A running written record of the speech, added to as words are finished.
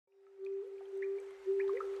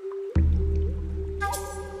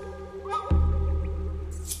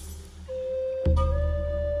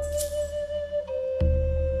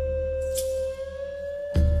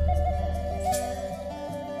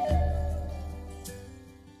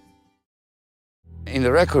In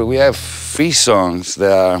the record we have 3 songs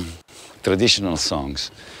that are traditional songs.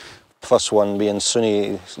 First one being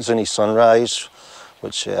Zuni Sunrise,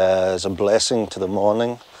 which is a blessing to the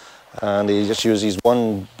morning, and he just uses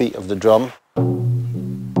one beat of the drum.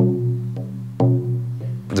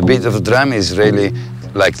 The beat of the drum is really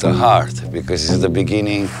like the heart, because it's the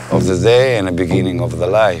beginning of the day and the beginning of the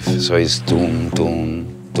life. So it's toom,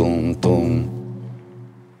 toom, toom, toom.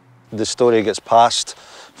 The story gets passed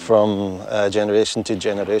from generation to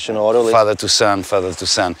generation orally. Father to son,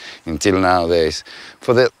 until nowadays.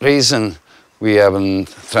 For that reason, we haven't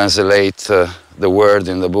translated the word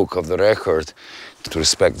in the book of the record to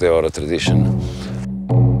respect the oral tradition.